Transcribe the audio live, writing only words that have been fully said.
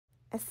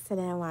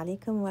Assalamu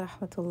alaikum wa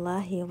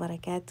rahmatullahi wa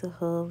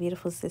barakatuhu.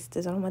 Beautiful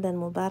sisters, Ramadan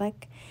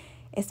Mubarak.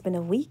 It's been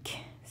a week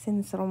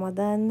since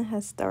Ramadan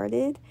has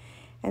started,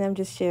 and I'm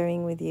just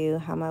sharing with you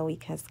how my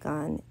week has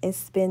gone.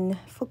 It's been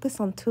focused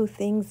on two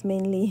things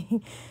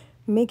mainly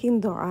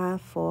making dua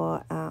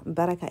for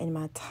barakah in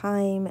my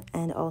time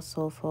and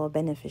also for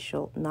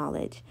beneficial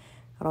knowledge.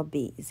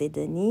 Rabbi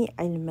zidni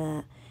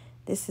ilma.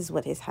 This is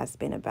what it has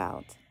been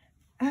about.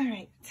 All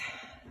right,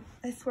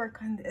 let's work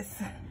on this.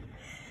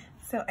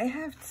 So I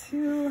have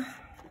two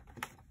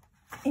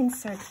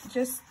inserts,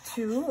 just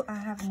two. I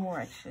have more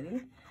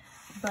actually,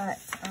 but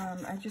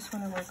I just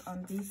want to work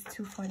on these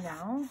two for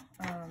now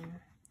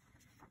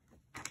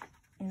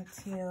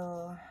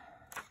until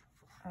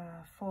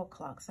 4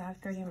 o'clock. So I have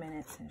 30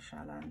 minutes,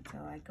 inshallah,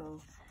 until I go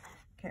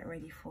get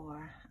ready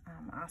for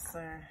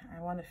Asr.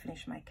 I want to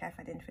finish my kaf.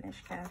 I didn't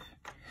finish kaf.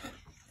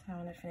 So I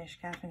want to finish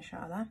kaf,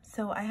 inshallah.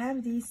 So I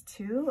have these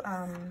two.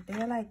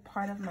 They are like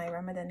part of my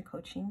Ramadan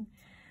coaching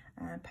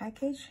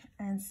package,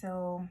 and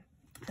so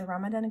the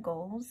Ramadan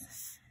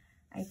goals,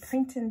 I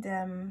printed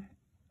them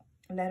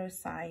letter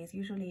size.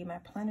 Usually my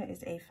planner is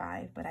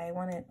A5, but I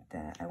wanted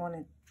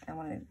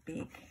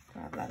big to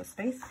have a lot of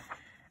space.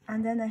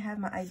 And then I have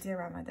my idea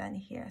Ramadan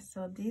here.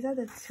 So these are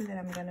the two that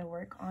I'm gonna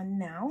work on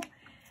now,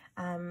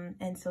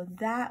 and so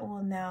that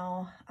will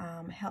now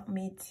help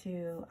me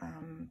to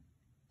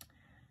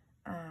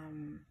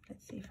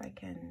let's see if I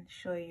can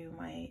show you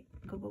my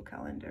Google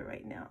Calendar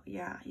right now.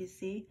 Yeah, you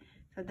see.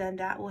 So then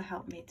that will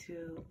help me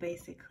to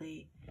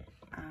basically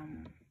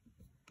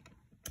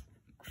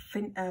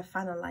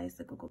finalize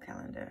the Google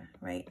Calendar,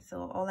 right?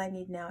 So all I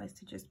need now is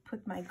to just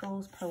put my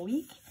goals per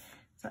week.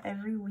 So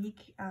every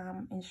week,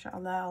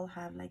 inshallah, I'll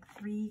have like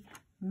 3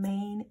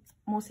 main,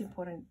 most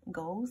important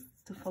goals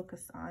to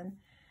focus on.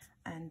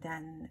 And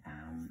then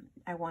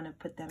I want to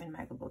put them in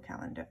my Google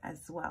Calendar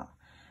as well.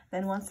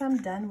 Then once I'm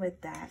done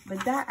with that,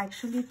 but that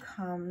actually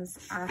comes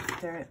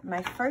after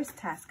my first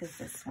task is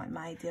this one,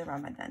 my ideal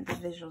Ramadan, the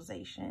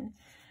visualization.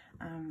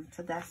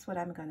 So that's what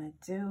I'm gonna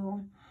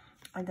do.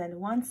 And then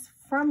once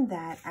from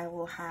that, I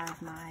will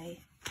have my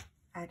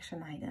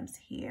action items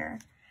here.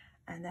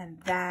 And then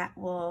that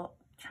will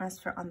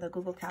transfer on the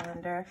Google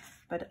Calendar,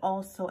 but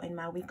also in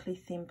my weekly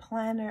theme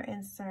planner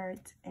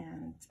insert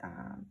and,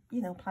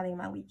 you know, planning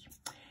my week.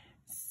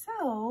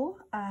 So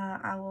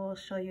I will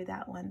show you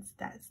that once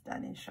that's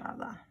done,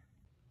 inshallah.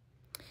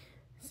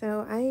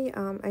 So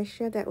I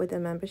shared that with the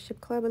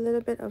membership club, a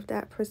little bit of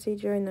that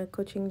procedure in the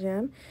coaching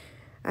jam.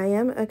 I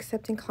am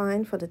accepting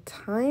client for the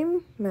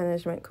time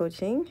management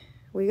coaching.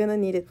 We're gonna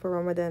need it for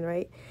Ramadan,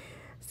 right?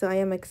 So I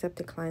am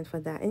accepting client for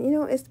that. And you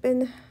know, it's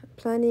been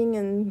planning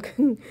and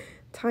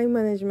time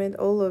management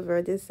all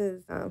over. This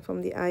is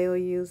from the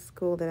IOU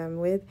school that I'm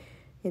with.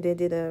 They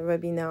did a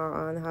webinar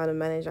on how to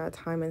manage our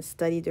time and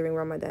study during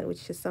Ramadan,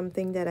 which is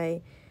something that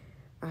I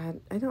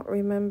don't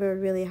remember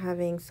really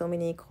having so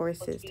many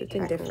courses to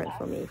tackle. Different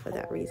for me for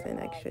that reason,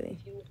 actually.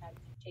 If you have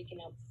taken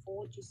up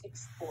 4 to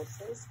 6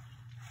 courses,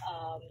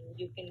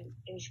 you can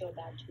ensure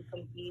that you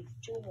complete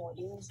 2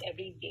 modules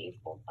every day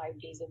for 5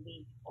 days a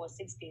week or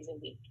 6 days a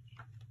week.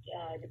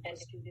 Depending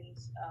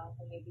students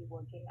who may be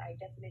working, I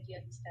definitely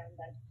understand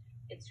that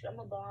it's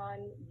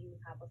Ramadan, you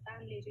have a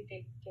family to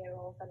take care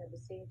of, and at the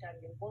same time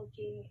you're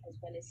working as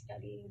well as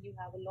studying. You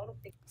have a lot of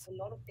things.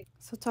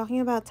 So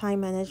talking about time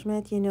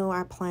management, you know,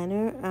 our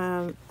planner,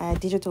 our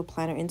digital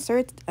planner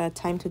insert,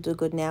 Time to Do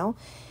Good Now.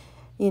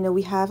 You know,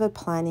 we have a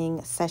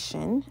planning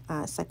session.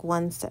 It's like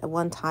one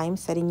time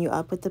setting you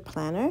up with the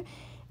planner,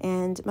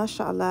 and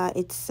mashallah,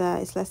 it's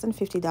less than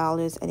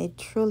 $50, and it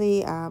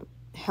truly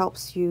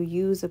helps you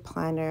use a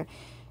planner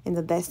in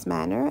the best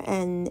manner,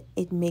 and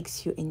it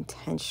makes you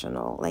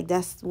intentional. Like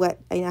that's what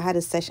I had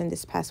a session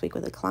this past week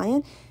with a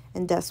client,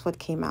 and that's what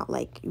came out.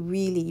 Like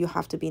really, you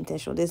have to be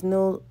intentional. There's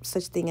no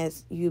such thing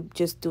as you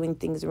just doing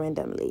things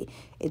randomly.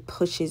 It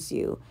pushes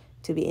you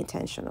to be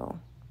intentional.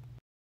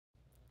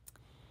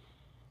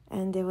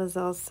 And there was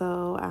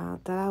also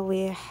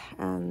tarawih,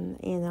 and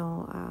you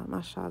know,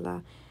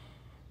 mashallah,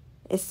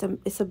 it's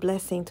a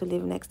blessing to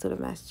live next to the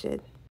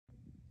masjid.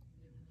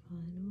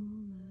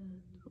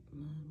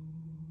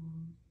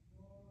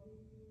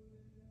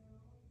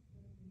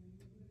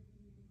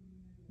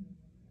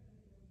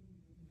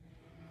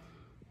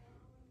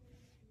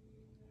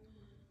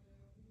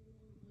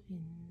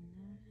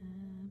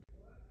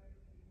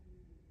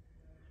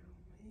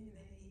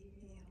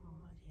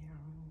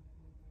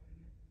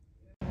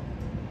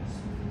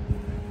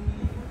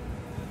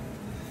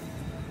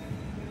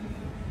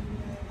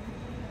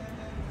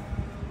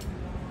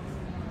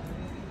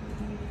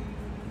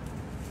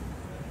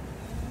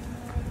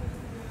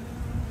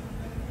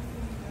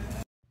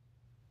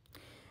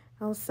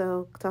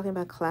 Also, talking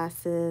about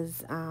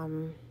classes,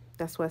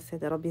 that's what I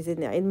said, that Rabbi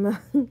zidni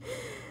ilma.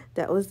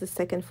 That was the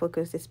second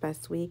focus this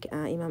past week.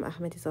 Imam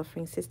Ahmed is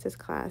offering sisters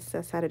class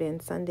Saturday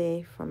and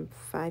Sunday from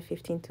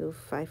 5:15 to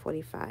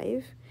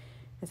 5:45.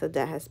 And so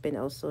that has been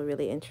also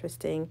really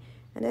interesting.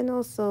 And then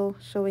also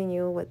showing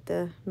you what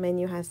the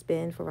menu has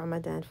been for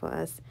Ramadan for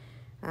us.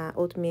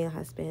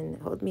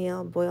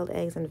 Oatmeal, boiled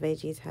eggs, and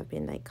veggies have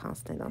been like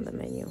constant on the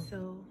menu.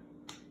 So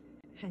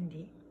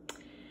handy.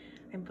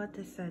 I bought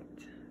this at,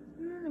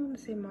 I want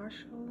to say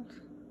Marshalls.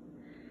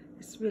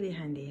 It's really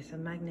handy. It's a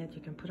magnet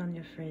you can put on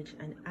your fridge,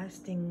 and as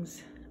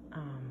things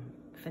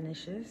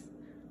finishes,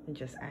 you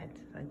just add.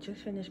 So I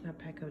just finished my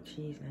pack of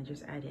cheese and I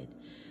just added.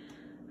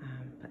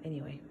 But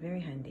anyway,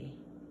 very handy.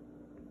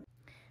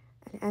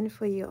 And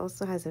for you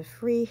also has a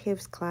free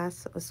hifz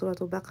class, Surah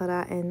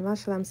Baqarah, and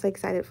mashallah, I'm so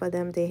excited for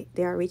them. They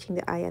are reaching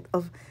the ayat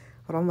of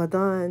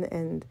Ramadan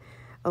and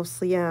of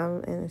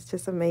Siyam, and it's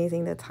just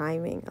amazing, the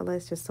timing. Allah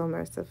is just so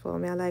merciful.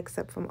 May Allah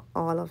accept from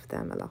all of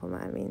them.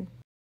 Allahumma ameen.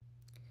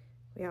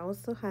 We are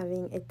also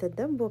having a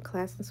tadabbur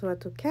class in Surah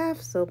Taha,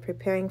 so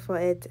preparing for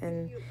it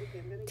and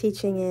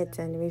teaching it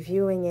and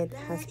reviewing it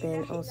has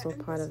been also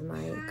part of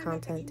my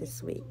content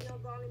this week.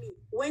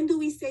 When do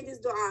we say this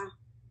dua?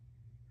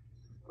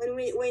 When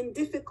we're in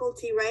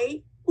difficulty,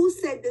 right? Who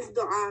said this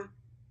dua?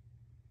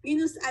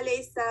 Yunus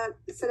alayhi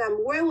salam.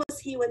 Where was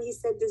he when he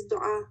said this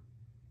dua?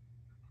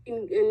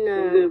 In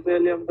the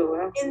belly of the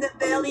whale. In the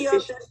belly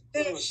of the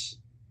fish.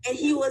 And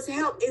he was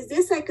helped. Is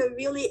this a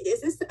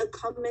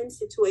common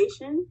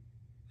situation?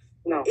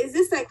 No. Is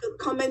this like a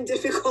common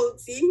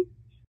difficulty?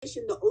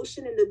 In the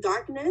ocean, in the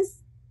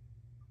darkness?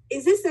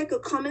 Is this like a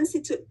common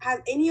situation?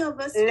 Have any of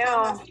us?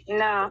 No.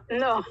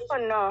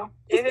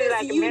 It is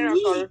like a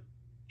miracle.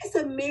 It's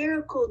a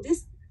miracle.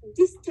 This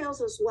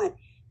tells us what?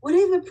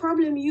 Whatever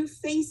problem you're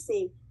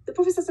facing, the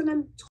Prophet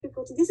ﷺ,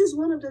 this is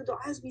one of the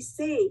du'as we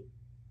say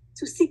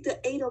to seek the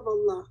aid of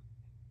Allah.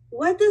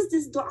 What does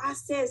this du'a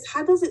says?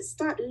 How does it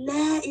start?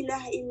 La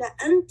ilaha illa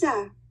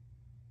anta.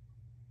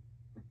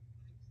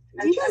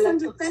 Do you guys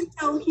understand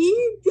Tawheed?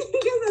 Do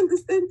you guys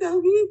understand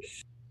Tawheed?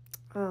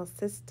 Oh,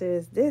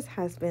 sisters, this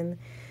has been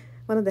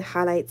one of the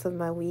highlights of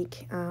my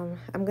week.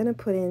 I'm going to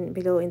put in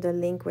below in the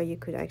link where you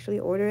could actually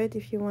order it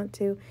if you want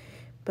to.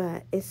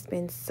 But it's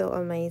been so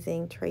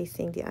amazing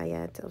tracing the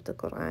ayat of the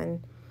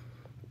Quran.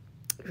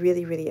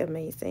 Really, really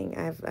amazing.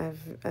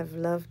 I've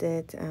loved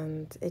it,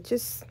 and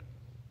it's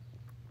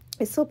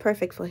so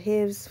perfect for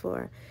hifz,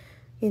 for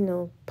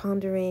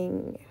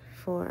pondering,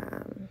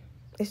 for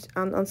it's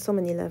on so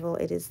many levels.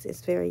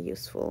 It's very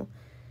useful.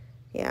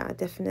 Yeah,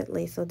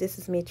 definitely. So this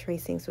is me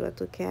tracing Surah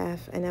Taha,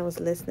 and I was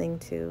listening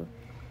to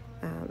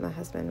my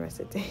husband's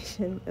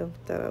recitation of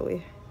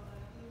Tarawih.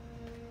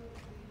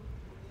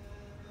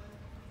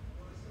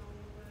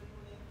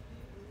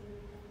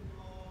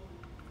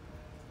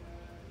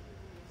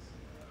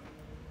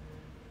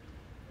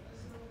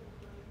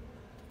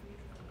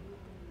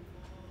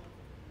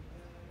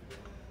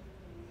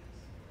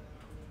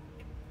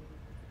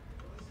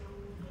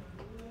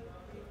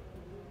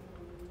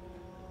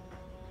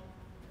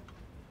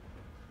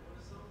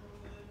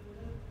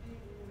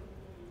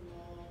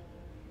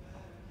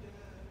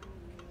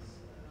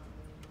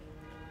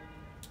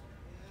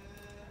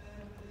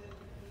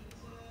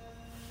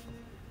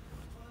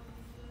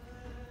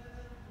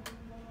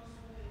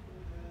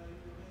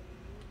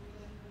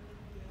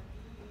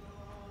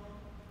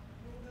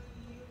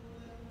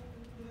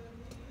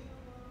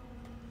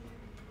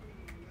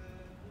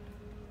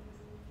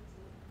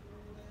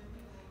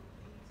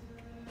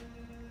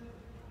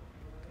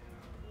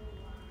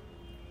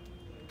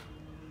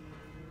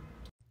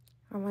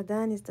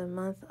 Ramadan is the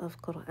month of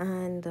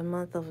Quran, the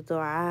month of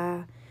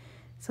dua.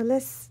 So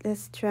let's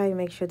try to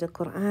make sure the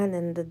Quran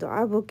and the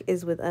dua book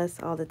is with us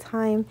all the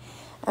time.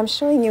 I'm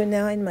showing you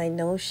now in my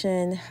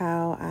Notion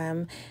how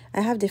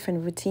I have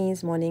different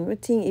routines: morning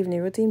routine,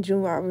 evening routine,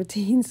 Jumu'ah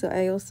routine. So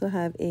I also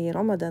have a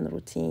Ramadan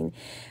routine,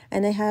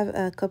 and I have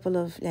a couple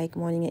of like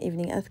morning and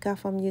evening adhkar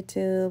from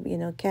YouTube.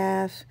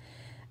 Kaf,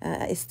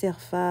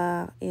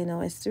 istighfar.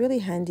 It's really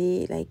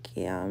handy. Like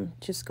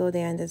just go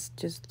there and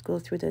just go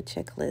through the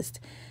checklist.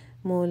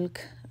 Mulk.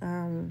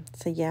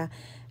 So yeah,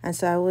 and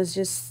so I was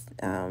just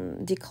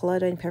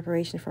declutter in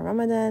preparation for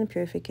Ramadan,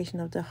 purification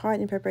of the heart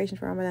in preparation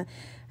for Ramadan.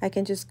 I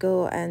can just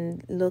go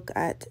and look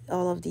at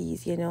all of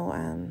these. I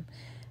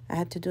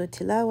had to do a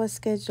tilawah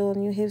schedule,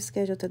 new hifz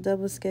schedule,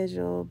 tadabbur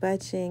schedule,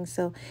 batching.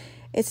 So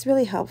it's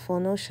really helpful.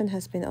 Notion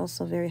has been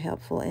also very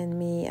helpful in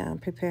me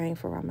preparing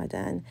for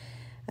Ramadan,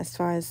 as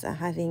far as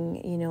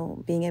having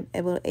being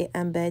able to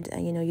embed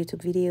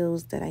YouTube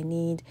videos that I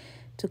need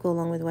to go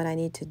along with what I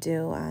need to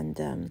do,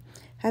 and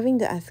having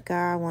the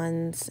adhkar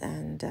ones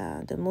and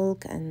the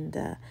mulk and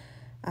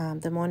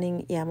the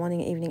morning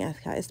and evening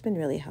adhkar. It's been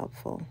really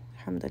helpful,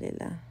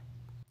 alhamdulillah.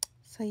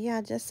 So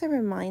yeah, just a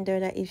reminder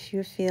that if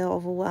you feel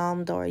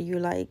overwhelmed or you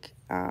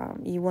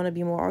you want to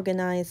be more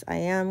organized, I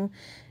am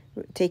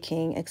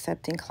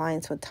accepting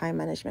clients for time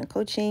management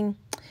coaching.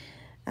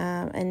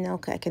 And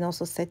okay, I can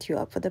also set you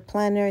up for the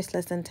planner. It's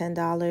less than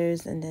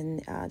 $10, and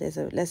then there's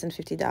a less than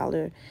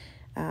 $50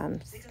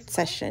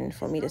 session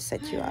for me to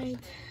set you up.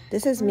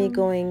 This is me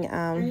going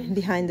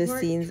behind the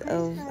scenes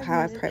of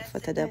how I prep for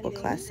tadabbur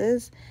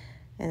classes,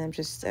 and I'm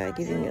just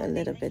giving you a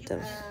little bit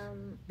of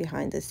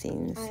behind the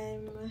scenes.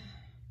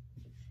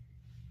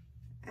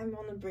 I'm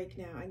on a break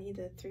now. I need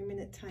a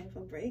 3-minute time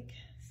for break,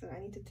 so I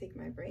need to take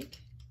my break,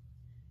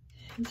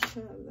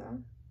 inshallah.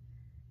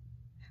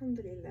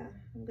 Alhamdulillah.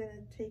 I'm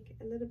gonna take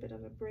a little bit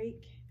of a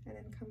break and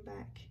then come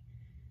back.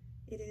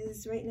 It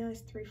is right now,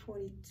 it's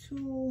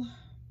 3:42.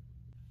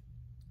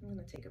 I'm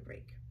gonna take a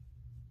break.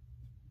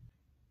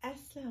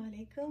 Assalamu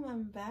alaikum,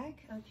 I'm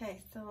back.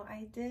 Okay, so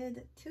I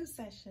did 2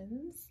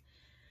 sessions.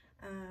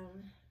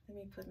 Let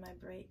me put my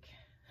break.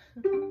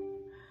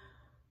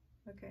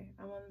 Okay,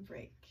 I'm on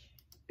break.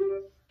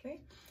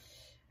 Okay,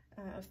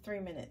 of 3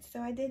 minutes.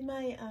 So I did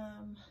my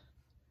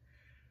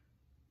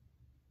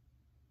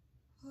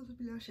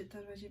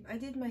I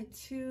did my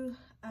 2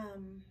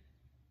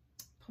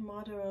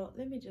 Pomodoro.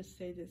 Let me just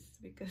say this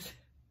because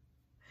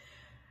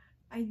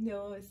I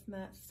know it's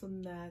not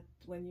sunnah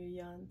when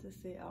you're young to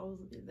say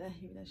A'udhu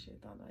billahi minash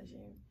shaitanir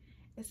rajim.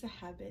 It's a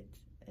habit.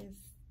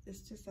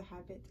 It's just a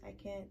habit.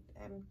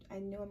 I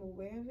know I'm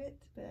aware of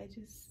it, but I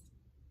just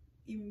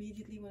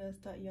immediately when I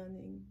start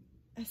yawning,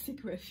 I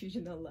seek refuge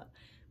in Allah.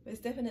 But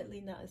it's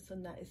definitely not a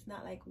sunnah. It's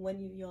not like when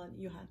you yawn,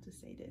 you have to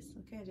say this.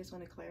 Okay, I just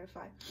want to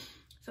clarify.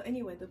 So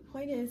anyway, the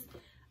point is,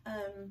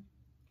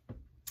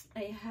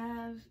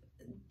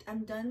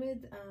 I'm done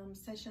with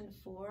session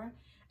 4.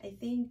 I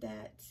think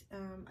that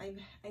I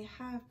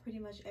have pretty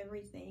much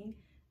everything.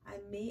 I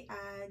may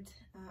add,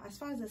 as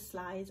far as the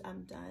slides,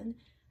 I'm done.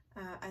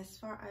 As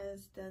far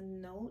as the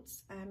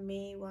notes, I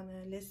may want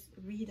to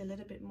read a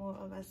little bit more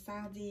of a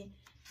Saudi,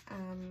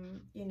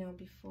 you know,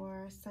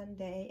 before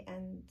Sunday,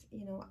 and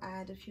you know,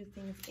 add a few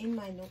things in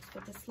my notes.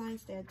 But the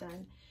slides, they're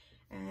done.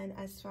 And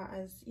as far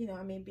as, you know,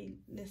 I may be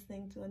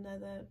listening to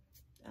another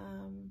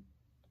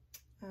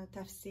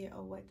tafsir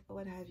or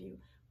what have you.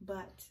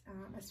 But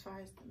as far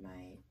as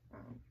my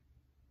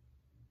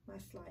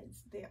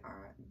slides, they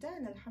are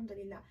done,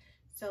 alhamdulillah.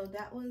 So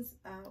that was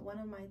one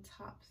of my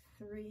top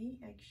 3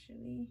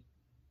 actually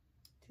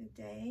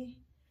today,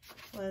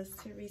 was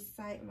to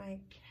recite my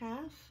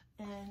kaf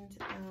and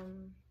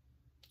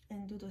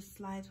do the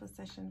slides for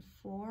session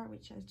 4,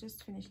 which I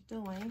just finished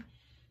doing.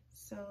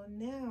 So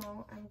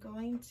now I'm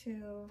going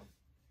to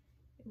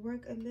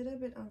work a little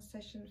bit on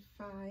session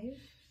 5.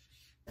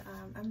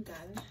 I'm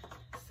done.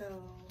 So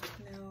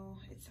now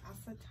it's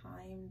Asr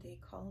time. They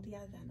call the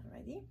adhan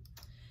already.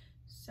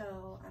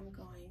 So I'm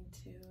going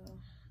to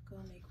go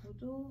make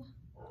wudu,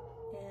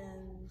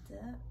 and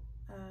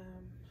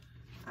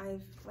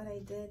what I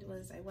did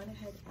was I went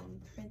ahead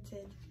and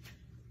printed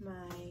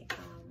my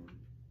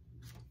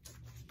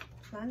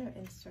planner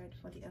insert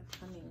for the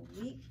upcoming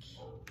week.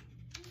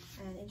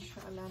 And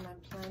inshallah, my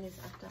plan is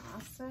after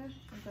Asr,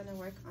 I'm going to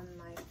work on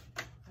my,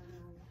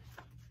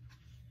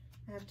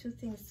 I have 2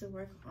 things to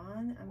work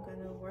on. I'm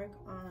going to work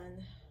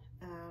on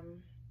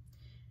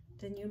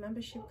the new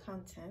membership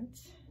content.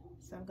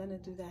 So I'm going to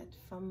do that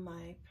from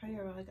my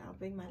prayer rug. I'll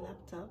bring my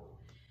laptop.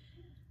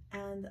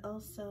 And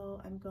also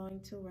I'm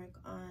going to work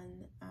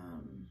on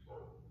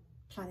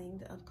planning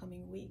the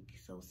upcoming week.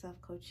 So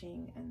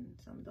self-coaching and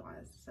some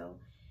du'as. So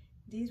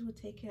these will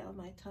take care of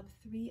my top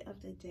 3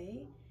 of the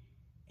day.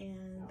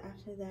 And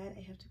after that,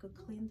 I have to go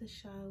clean the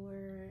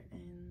shower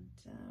and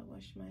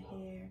wash my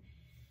hair.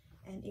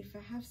 And if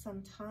I have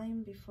some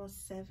time before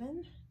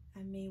 7,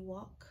 I may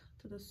walk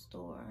to the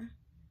store.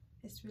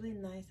 It's really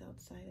nice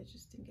outside. I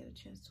just didn't get a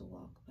chance to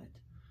walk, but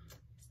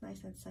it's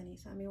nice and sunny.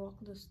 So I may walk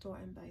to the store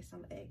and buy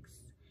some eggs.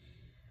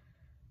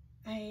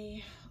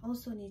 I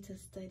also need to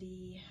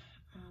study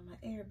my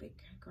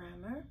Arabic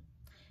grammar.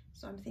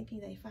 So I'm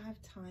thinking that if I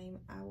have time,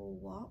 I will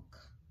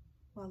walk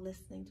while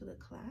listening to the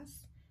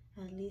class.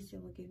 At least it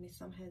will give me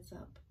some heads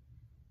up.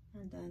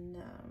 And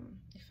then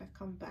if I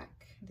come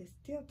back, there's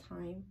still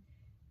time,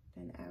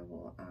 then I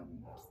will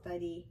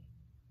study.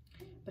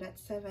 But at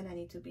 7, I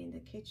need to be in the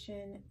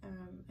kitchen,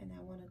 and I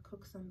want to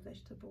cook some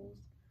vegetables,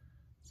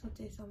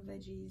 saute some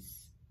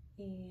veggies,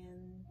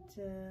 and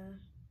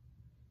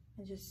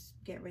just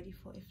get ready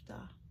for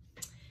iftar.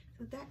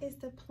 So that is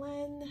the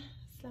plan.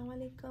 Assalamu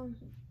alaikum.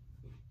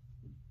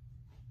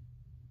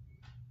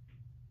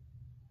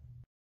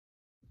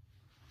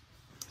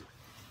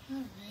 All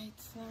right,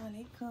 assalamu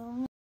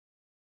alaikum.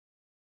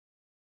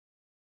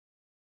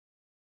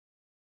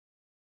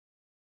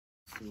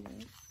 See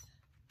this.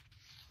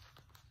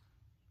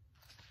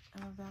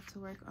 I'm about to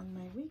work on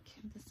my week,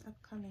 this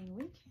upcoming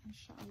week,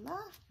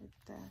 inshallah, with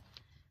the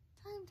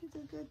time to do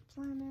good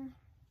planner.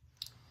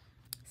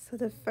 So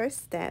the first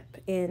step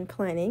in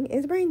planning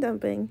is brain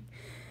dumping.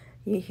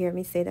 You hear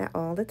me say that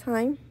all the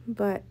time,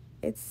 but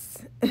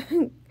it's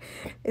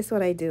it's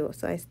what I do.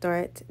 So I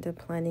start the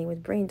planning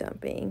with brain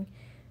dumping.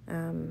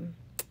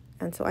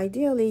 And so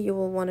ideally you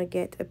will want to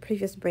get a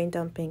previous brain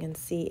dumping and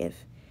see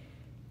if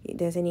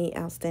there's any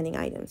outstanding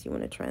items you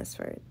want to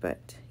transfer.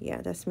 But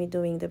yeah, that's me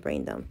doing the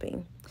brain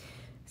dumping.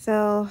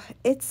 So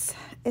it's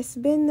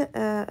been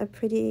a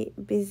pretty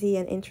busy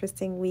and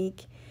interesting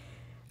week.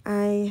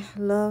 I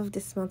love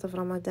this month of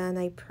Ramadan.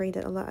 I pray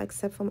that Allah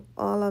accept from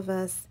all of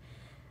us,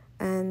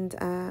 and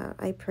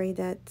I pray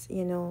that,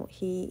 you know,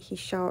 he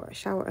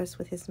shower us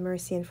with his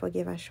mercy and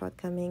forgive our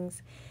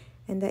shortcomings,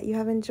 and that you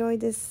have enjoyed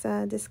this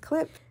this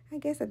clip. I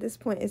guess at this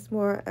point it's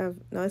more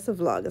of, no, it's a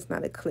vlog, it's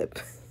not a clip.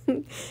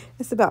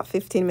 It's about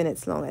 15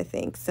 minutes long, I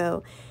think.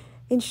 So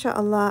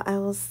Inshallah, I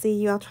will see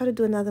you. I'll try to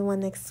do another one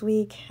next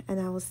week, and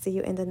I will see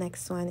you in the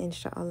next one,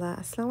 inshallah.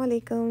 Assalamu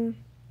alaikum.